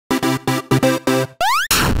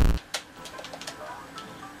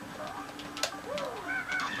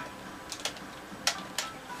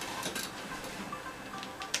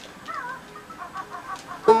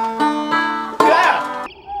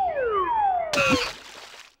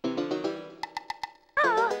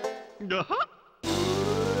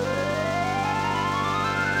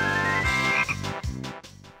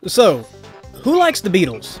So, who likes the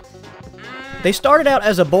Beatles? They started out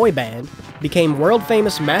as a boy band, became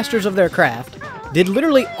world-famous masters of their craft, did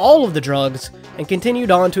literally all of the drugs, and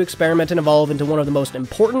continued on to experiment and evolve into one of the most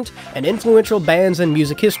important and influential bands in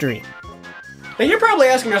music history. Now you're probably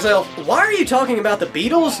asking yourself, why are you talking about the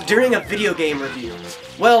Beatles during a video game review?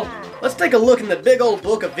 Well, let's take a look in the big old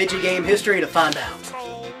book of video game history to find out.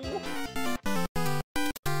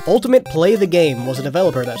 Ultimate Play the Game was a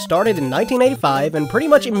developer that started in 1985 and pretty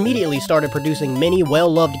much immediately started producing many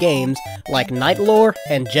well-loved games like Nightlore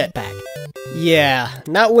and Jetpack. Yeah,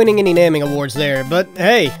 not winning any naming awards there, but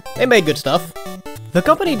hey, they made good stuff. The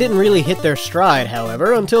company didn't really hit their stride,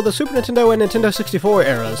 however, until the Super Nintendo and Nintendo 64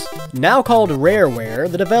 eras. Now called Rareware,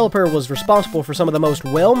 the developer was responsible for some of the most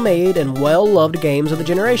well-made and well-loved games of the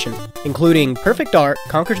generation, including Perfect Dark,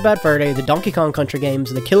 Conker's Bad Fur Day, the Donkey Kong Country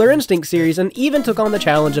games, the Killer Instinct series, and even took on the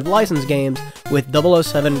challenge of licensed games with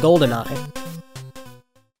 007 GoldenEye.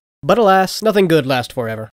 But alas, nothing good lasts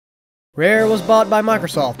forever. Rare was bought by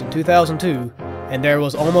Microsoft in 2002, and there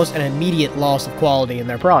was almost an immediate loss of quality in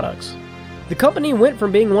their products. The company went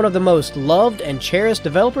from being one of the most loved and cherished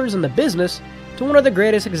developers in the business to one of the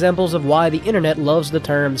greatest examples of why the internet loves the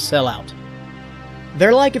term sellout.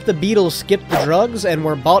 They're like if the Beatles skipped the drugs and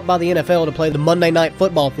were bought by the NFL to play the Monday Night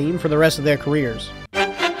Football theme for the rest of their careers.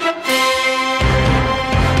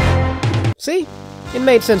 See? It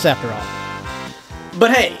made sense after all.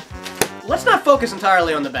 But hey, let's not focus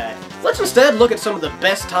entirely on the bad. Let's instead look at some of the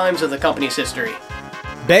best times of the company's history.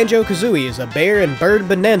 Banjo Kazooie is a bear and bird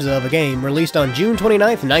bonanza of a game released on June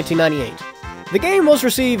 29th, 1998. The game was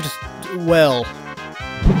received, well...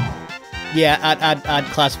 yeah, I'd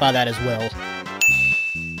classify that as well.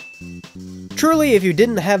 Truly, if you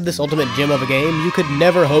didn't have this ultimate gem of a game, you could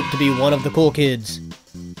never hope to be one of the cool kids.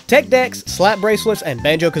 Tech decks, slap bracelets, and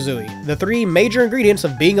Banjo Kazooie, the three major ingredients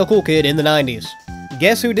of being a cool kid in the 90s.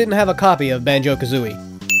 Guess who didn't have a copy of Banjo Kazooie?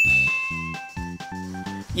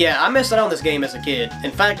 Yeah, I missed out on this game as a kid.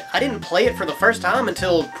 In fact, I didn't play it for the first time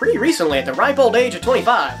until pretty recently at the ripe old age of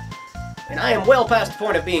 25. And I am well past the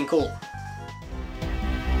point of being cool.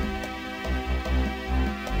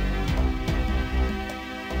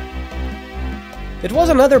 It was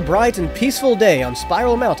another bright and peaceful day on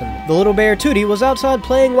Spiral Mountain. The little bear Tootie was outside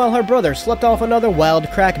playing while her brother slept off another wild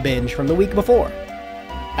crack binge from the week before.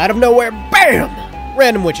 Out of nowhere, BAM!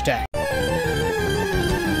 Random witch attack.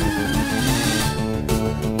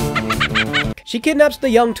 She kidnaps the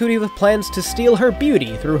young Tootie with plans to steal her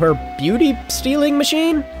beauty through her beauty-stealing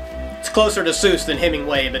machine? It's closer to Seuss than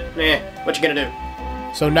Hemingway, but what you gonna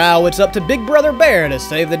do? So now it's up to Big Brother Bear to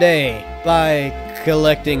save the day by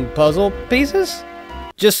collecting puzzle pieces?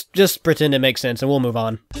 Just pretend it makes sense and we'll move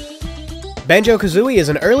on. Banjo Kazooie is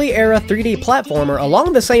an early-era 3D platformer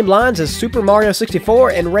along the same lines as Super Mario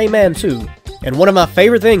 64 and Rayman 2. And one of my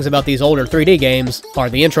favorite things about these older 3D games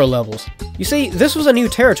are the intro levels. You see, this was a new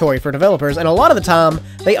territory for developers, and a lot of the time,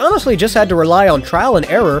 they honestly just had to rely on trial and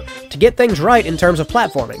error to get things right in terms of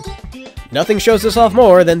platforming. Nothing shows this off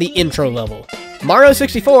more than the intro level. Mario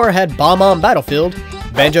 64 had Bomb on Battlefield,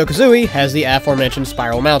 Banjo Kazooie has the aforementioned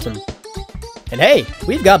Spiral Mountain. And hey,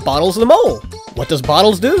 we've got Bottles the Mole! What does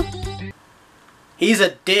Bottles do? He's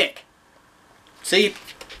a dick. See? It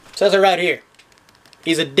says it right here.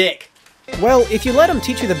 He's a dick. Well, if you let him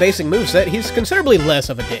teach you the basic moveset, he's considerably less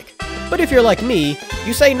of a dick. But if you're like me,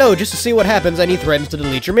 you say no just to see what happens and he threatens to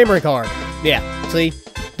delete your memory card. Yeah, see?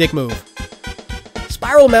 Dick move.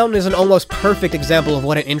 Spiral Mountain is an almost perfect example of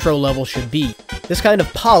what an intro level should be. This kind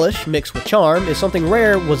of polish, mixed with charm, is something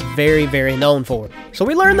Rare was very, very known for. So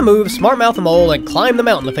we learn the move, Smart Mouth the Mole, and climb the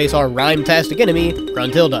mountain to face our rhyme-tastic enemy,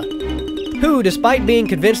 Gruntilda, who, despite being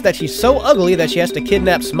convinced that she's so ugly that she has to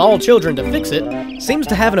kidnap small children to fix it, seems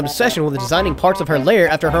to have an obsession with designing parts of her lair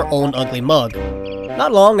after her own ugly mug.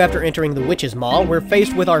 Not long after entering the Witch's Maw, we're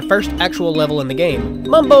faced with our first actual level in the game,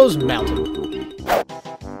 Mumbo's Mountain.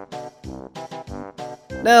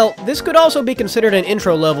 Now, this could also be considered an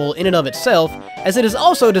intro level in and of itself, as it is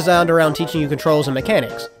also designed around teaching you controls and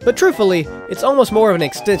mechanics, but truthfully, it's almost more of an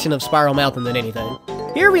extension of Spiral Mountain than anything.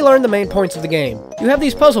 Here we learn the main points of the game. You have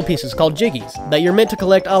these puzzle pieces called Jiggies, that you're meant to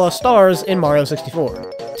collect a la stars in Mario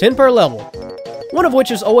 64. 10 per level. One of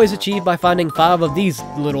which is always achieved by finding 5 of these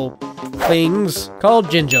little things called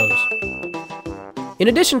Jinjos. In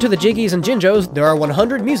addition to the Jiggies and Jinjos, there are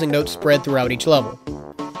 100 music notes spread throughout each level.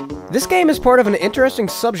 This game is part of an interesting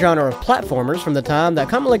subgenre of platformers from the time that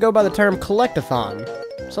commonly go by the term collectathon,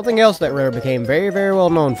 something else that Rare became very, very well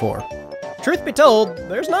known for. Truth be told,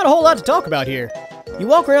 there's not a whole lot to talk about here. You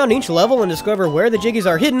walk around each level and discover where the Jiggies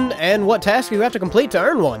are hidden and what tasks you have to complete to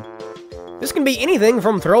earn one. This can be anything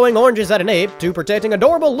from throwing oranges at an ape to protecting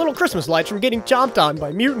adorable little Christmas lights from getting chomped on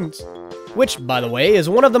by mutants. Which, by the way, is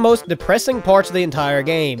one of the most depressing parts of the entire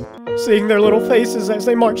game. Seeing their little faces as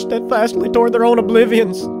they march steadfastly toward their own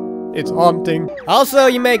oblivions. It's haunting. Also,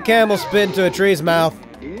 you make camels spit into a tree's mouth.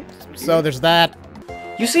 So there's that.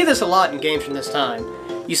 You see this a lot in games from this time.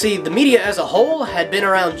 You see, the media as a whole had been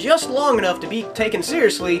around just long enough to be taken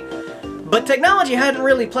seriously, but technology hadn't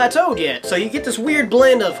really plateaued yet, so you get this weird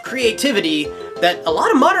blend of creativity that a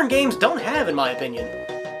lot of modern games don't have, in my opinion.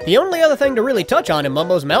 The only other thing to really touch on in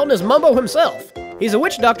Mumbo's Mountain is Mumbo himself. He's a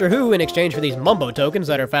witch doctor who, in exchange for these Mumbo tokens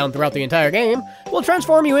that are found throughout the entire game, will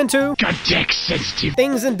transform you into context-sensitive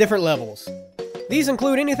things in different levels. These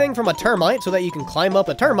include anything from a termite so that you can climb up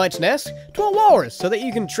a termite's nest, to a walrus so that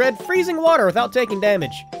you can tread freezing water without taking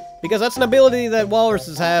damage. Because that's an ability that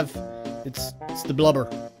walruses have. It's the blubber.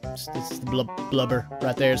 It's the blubber.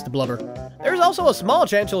 Right there, it's the blubber. There's also a small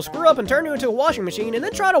chance he'll screw up and turn you into a washing machine and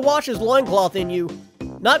then try to wash his loincloth in you.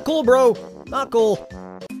 Not cool, bro. Not cool.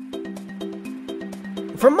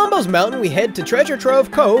 From Mumbo's Mountain, we head to Treasure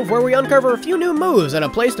Trove Cove, where we uncover a few new moves and a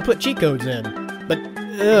place to put cheat codes in. But,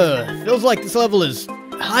 feels like this level is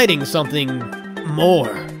hiding something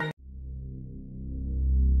more.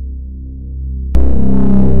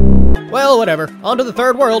 Well, whatever. On to the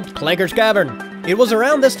third world, Clanker's Cavern. It was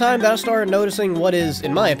around this time that I started noticing what is,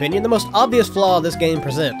 in my opinion, the most obvious flaw this game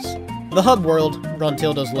presents. The hub world,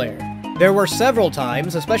 Gruntilda's lair. There were several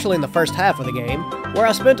times, especially in the first half of the game, where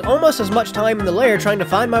I spent almost as much time in the lair trying to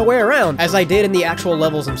find my way around as I did in the actual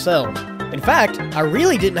levels themselves. In fact, I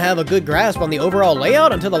really didn't have a good grasp on the overall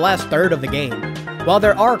layout until the last third of the game. While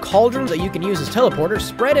there are cauldrons that you can use as teleporters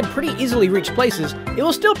spread in pretty easily reached places, it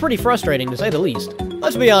was still pretty frustrating to say the least.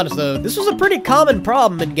 Let's be honest though, this was a pretty common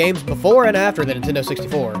problem in games before and after the Nintendo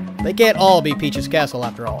 64. They can't all be Peach's Castle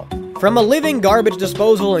after all. From a living garbage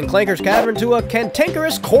disposal in Clanker's Cavern to a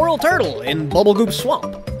cantankerous coral turtle in Bubblegoop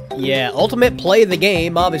Swamp. Yeah, Ultimate Play the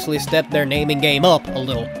Game obviously stepped their naming game up a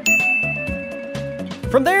little.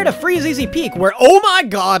 From there to Freeze Easy Peak, where, oh my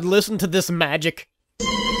god, listen to this magic.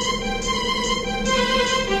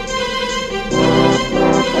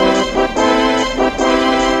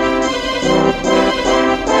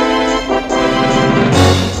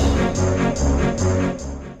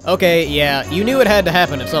 Okay, yeah, you knew it had to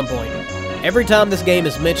happen at some point. Every time this game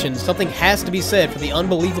is mentioned, something has to be said for the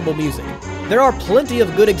unbelievable music. There are plenty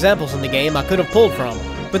of good examples in the game I could have pulled from,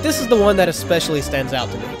 but this is the one that especially stands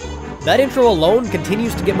out to me. That intro alone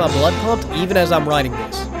continues to get my blood pumped even as I'm writing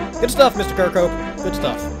this. Good stuff, Mr. Kirkhope. Good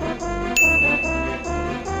stuff.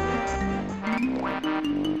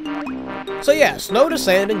 So yeah, snow to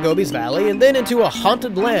sand in Gobi's Valley, and then into a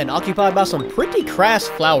haunted land occupied by some pretty crass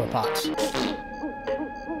flower pots.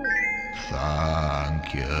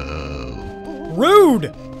 Thank you.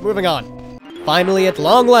 Rude! Moving on. Finally, at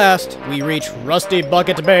long last, we reach Rusty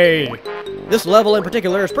Bucket Bay. This level in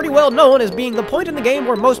particular is pretty well known as being the point in the game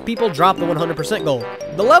where most people drop the 100% goal.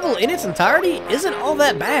 The level in its entirety isn't all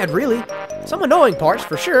that bad, really. Some annoying parts,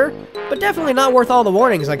 for sure, but definitely not worth all the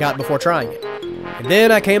warnings I got before trying it. And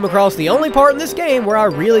then I came across the only part in this game where I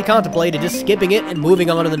really contemplated just skipping it and moving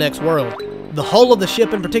on to the next world. The hull of the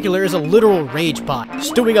ship in particular is a literal rage pot,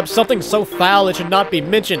 stewing up something so foul it should not be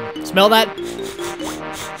mentioned. Smell that?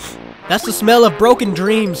 That's the smell of broken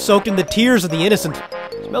dreams soaked in the tears of the innocent.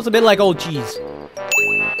 Smells a bit like old cheese.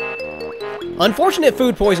 Unfortunate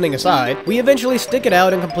food poisoning aside, we eventually stick it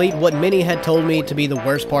out and complete what many had told me to be the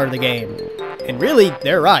worst part of the game. And really,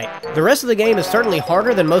 they're right. The rest of the game is certainly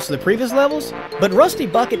harder than most of the previous levels, but Rusty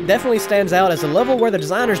Bucket definitely stands out as a level where the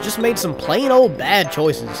designers just made some plain old bad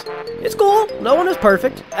choices. It's cool, no one is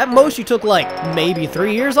perfect. At most you took like, maybe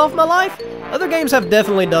 3 years off my life. Other games have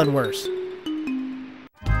definitely done worse.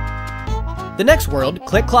 The next world,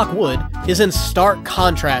 Click Clock Wood, is in stark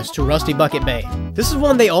contrast to Rusty Bucket Bay. This is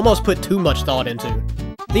one they almost put too much thought into.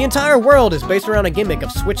 The entire world is based around a gimmick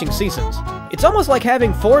of switching seasons. It's almost like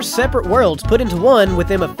having 4 separate worlds put into one with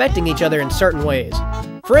them affecting each other in certain ways.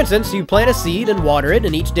 For instance, you plant a seed and water it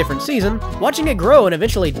in each different season. Watching it grow and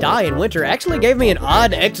eventually die in winter actually gave me an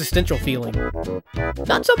odd existential feeling.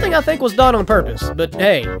 Not something I think was done on purpose, but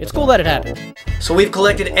hey, it's cool that it happened. So we've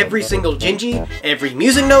collected every single Gingy, every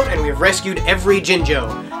music note, and we've rescued every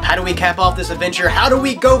Jinjo. How do we cap off this adventure? How do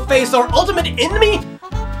we go face our ultimate enemy?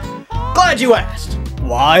 Glad you asked.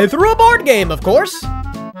 Why, through a board game, of course.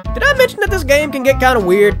 Did I mention that this game can get kind of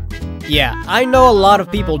weird? Yeah, I know a lot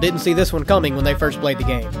of people didn't see this one coming when they first played the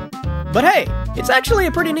game. But hey, it's actually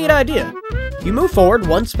a pretty neat idea. You move forward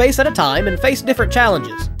one space at a time and face different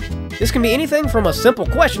challenges. This can be anything from a simple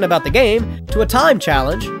question about the game, to a time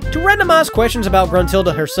challenge, to randomized questions about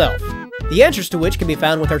Gruntilda herself. The answers to which can be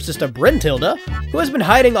found with her sister Brentilda, who has been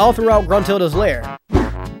hiding all throughout Gruntilda's lair.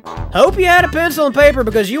 Hope you had a pencil and paper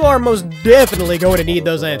because you are most definitely going to need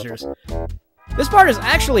those answers. This part is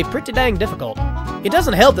actually pretty dang difficult. It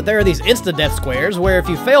doesn't help that there are these insta-death squares where if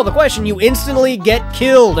you fail the question, you instantly get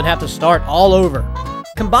killed and have to start all over.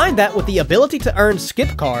 Combine that with the ability to earn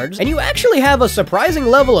skip cards, and you actually have a surprising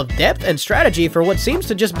level of depth and strategy for what seems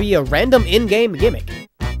to just be a random in-game gimmick.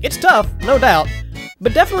 It's tough, no doubt,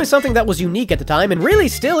 but definitely something that was unique at the time and really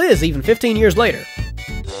still is even 15 years later.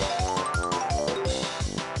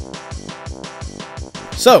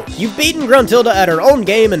 So, you've beaten Gruntilda at her own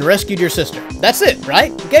game and rescued your sister. That's it,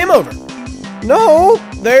 right? Game over. No,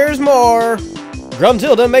 there's more.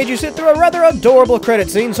 Gruntilda made you sit through a rather adorable credit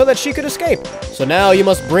scene so that she could escape. So now you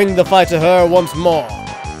must bring the fight to her once more.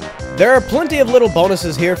 There are plenty of little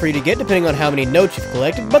bonuses here for you to get depending on how many notes you've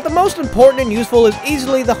collected, but the most important and useful is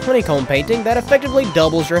easily the honeycomb painting that effectively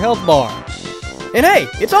doubles your health bar. And hey,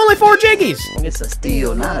 it's only 4 jiggies! It's a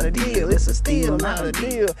steal, not a deal. It's a steal, not a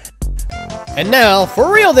deal. And now,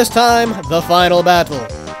 for real this time, the final battle.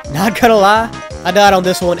 Not gonna lie, I died on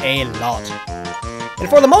this one a lot. And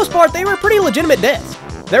for the most part, they were pretty legitimate deaths.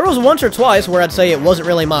 There was once or twice where I'd say it wasn't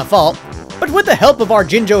really my fault, but with the help of our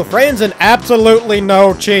Jinjo friends and absolutely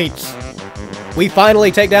no cheats, we finally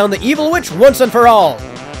take down the evil witch once and for all.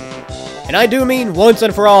 And I do mean once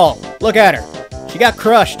and for all. Look at her. She got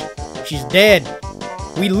crushed. She's dead.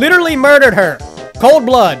 We literally murdered her. Cold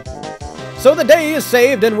blood. So the day is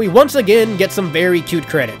saved and we once again get some very cute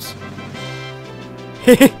credits.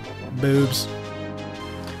 Boobs.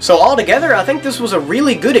 So altogether, I think this was a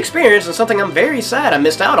really good experience and something I'm very sad I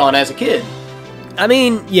missed out on as a kid. I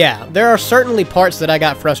mean, yeah, there are certainly parts that I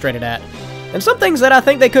got frustrated at, and some things that I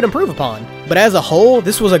think they could improve upon, but as a whole,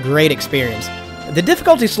 this was a great experience. The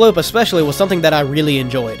difficulty slope especially was something that I really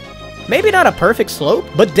enjoyed. Maybe not a perfect slope,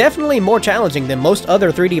 but definitely more challenging than most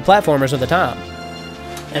other 3D platformers of the time.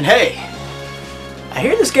 And hey, I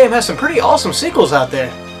hear this game has some pretty awesome sequels out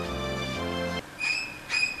there.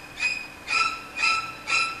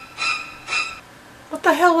 What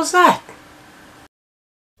the hell was that?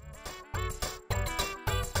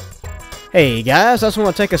 Hey guys, I just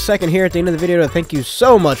want to take a second here at the end of the video to thank you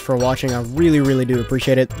so much for watching. I really do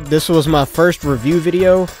appreciate it. This was my first review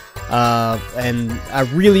video, and I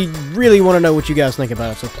really want to know what you guys think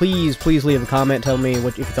about it. So please leave a comment, tell me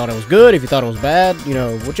if you thought it was good, if you thought it was bad, you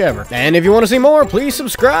know, whichever. And if you want to see more, please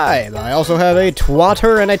subscribe. I also have a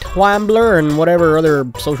Twitter and a Twambler and whatever other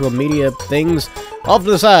social media things off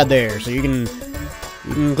to the side there, so you can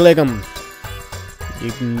click them.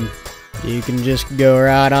 You can just go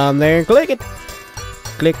right on there and click it.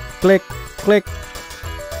 Click, click, click.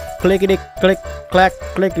 Clickety, click, clack,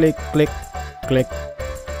 clickety, click, click.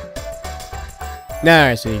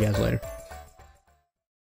 Alright, see you guys later.